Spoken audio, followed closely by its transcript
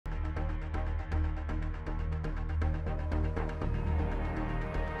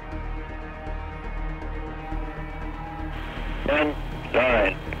10,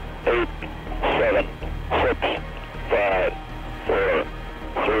 9, 8, 7, 6, 5, 4,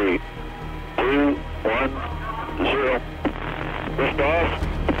 3, 2, 1, 0. Liftoff.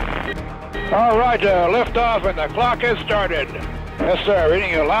 All right, liftoff and the clock has started. Yes, sir,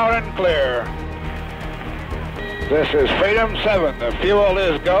 reading you loud and clear. This is Freedom 7. The fuel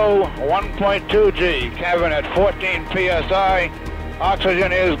is go, 1.2 G. Cabin at 14 PSI.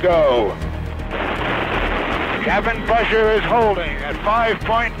 Oxygen is go. Cabin pressure is holding at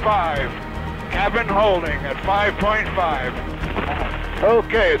 5.5. Cabin holding at 5.5.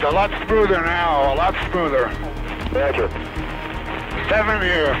 Okay, it's a lot smoother now, a lot smoother. Roger. 7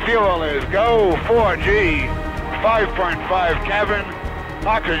 here, fuel is go, 4G, 5.5 cabin,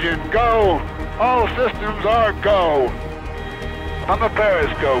 oxygen go, all systems are go. On the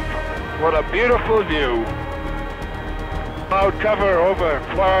periscope, what a beautiful view. Cloud cover over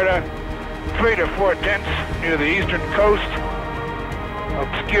Florida, 3 to 4 tenths near the eastern coast,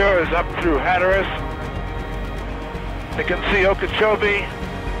 obscures up through Hatteras. You can see Okeechobee,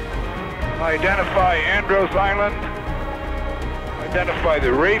 identify Andros Island, identify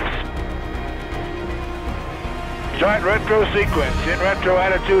the reefs. Joint retro sequence, in retro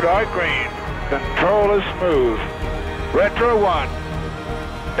attitude are green. Control is smooth. Retro 1,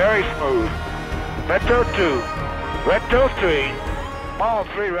 very smooth. Retro 2, Retro 3, all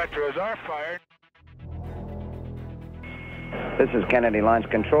 3 retros are fired. This is Kennedy Launch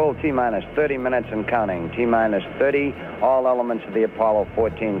Control, T-minus 30 minutes and counting. T-minus 30, all elements of the Apollo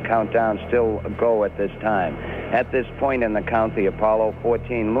 14 countdown still go at this time. At this point in the count, the Apollo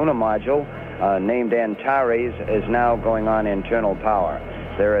 14 lunar module, named Antares, is now going on internal power.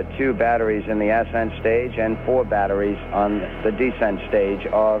 There are 2 batteries in the ascent stage and 4 batteries on the descent stage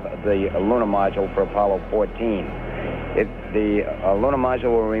of the lunar module for Apollo 14. The lunar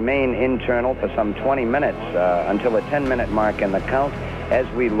module will remain internal for some 20 minutes until the 10-minute mark in the count as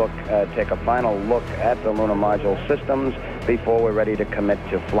we take a final look at the lunar module systems before we're ready to commit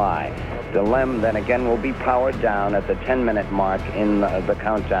to fly. The LEM then again will be powered down at the 10-minute mark in the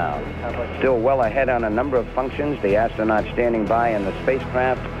countdown. Still well ahead on a number of functions, the astronaut standing by in the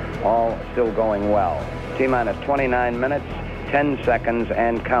spacecraft, all still going well. T-minus 29 minutes, 10 seconds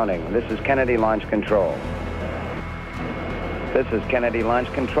and counting. This is Kennedy Launch Control. This is Kennedy Launch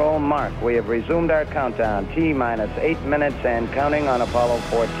Control. Mark, we have resumed our countdown. T-minus 8 minutes and counting on Apollo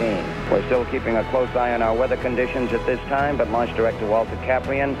 14. We're still keeping a close eye on our weather conditions at this time, but Launch Director Walter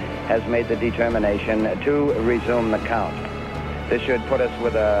Caprian has made the determination to resume the count. This should put us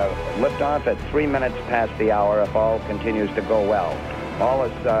with a liftoff at 3 minutes past the hour if all continues to go well. All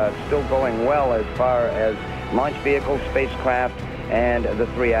is still going well as far as launch vehicle, spacecraft, and the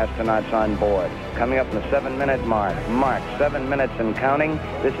 3 astronauts on board. Coming up in the 7-minute mark. Mark, 7 minutes and counting.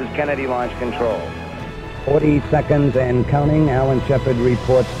 This is Kennedy Launch Control. 40 seconds and counting. Alan Shepard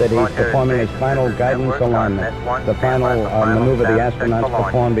reports that he's performing his final guidance alignment, the final maneuver the astronauts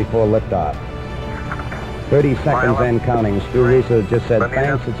perform before liftoff. 30 seconds and counting. Stu Russo just said,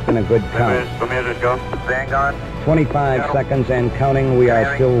 thanks, it's been a good count. 25 seconds and counting. We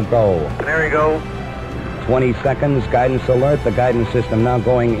are still go. There you go. 20 seconds, guidance alert, the guidance system now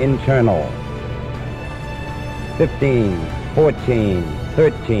going internal. 15, 14,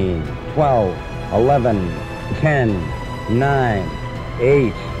 13, 12, 11, 10, 9,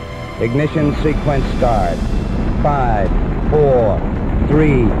 8. Ignition sequence start. 5, 4,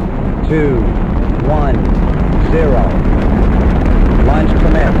 3, 2, 1, 0. Launch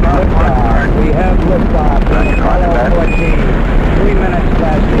commit. Liftoff. We have liftoff from Apollo 14. 3 minutes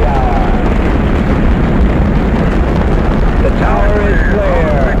past the hour. The tower is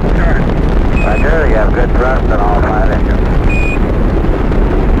clear. Roger, you have good thrust on all 5 engines.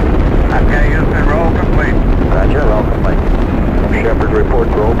 Okay, Houston, roll complete. Roger, roll complete. Shepard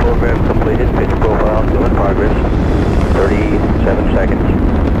reports roll program completed. Pitch profile still in progress. 37 seconds.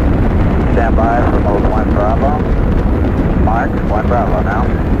 Stand by for mode 1 Bravo. Mark, 1 Bravo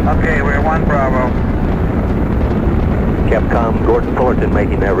now. Okay, we're 1 Bravo. Capcom Gordon Thornton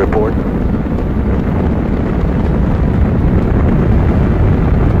making that report.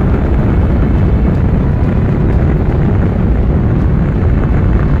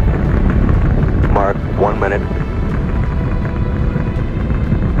 Mark, 1 minute.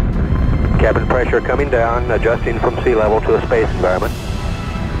 Cabin pressure coming down, adjusting from sea level to a space environment.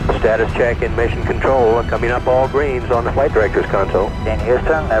 Status check in mission control, coming up all greens on the flight director's console. In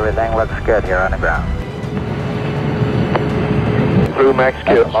Houston, everything looks good here on the ground. Through max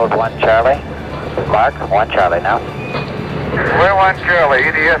Q. Mode 1 Charlie. Mark, 1 Charlie now. We're 1 Charlie,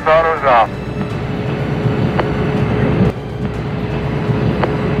 EDS auto's off.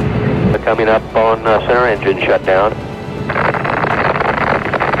 Coming up on center engine shutdown.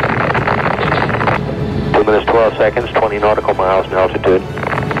 2 minutes 12 seconds, 20 nautical miles in altitude.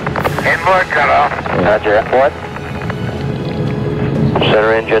 Inboard cutoff. Roger, inboard.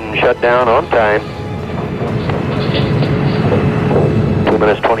 Center engine shut down on time. 2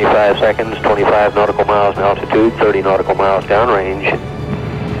 minutes 25 seconds, 25 nautical miles in altitude, 30 nautical miles downrange.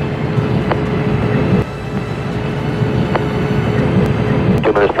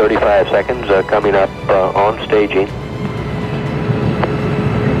 Minutes 35 seconds, coming up on staging.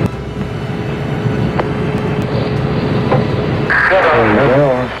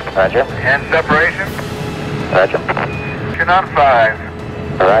 Roger. And separation. Roger. Engine on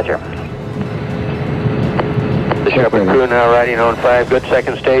 5. Roger. The Shepard crew now riding on 5 good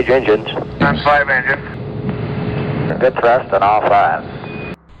second stage engines. On 5 engines. Good thrust on all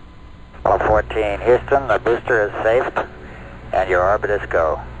 5. Apollo 14, Houston, the booster is safe. And your orbit is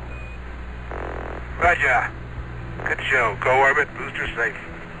go. Roger. Good show. Go orbit. Booster safe.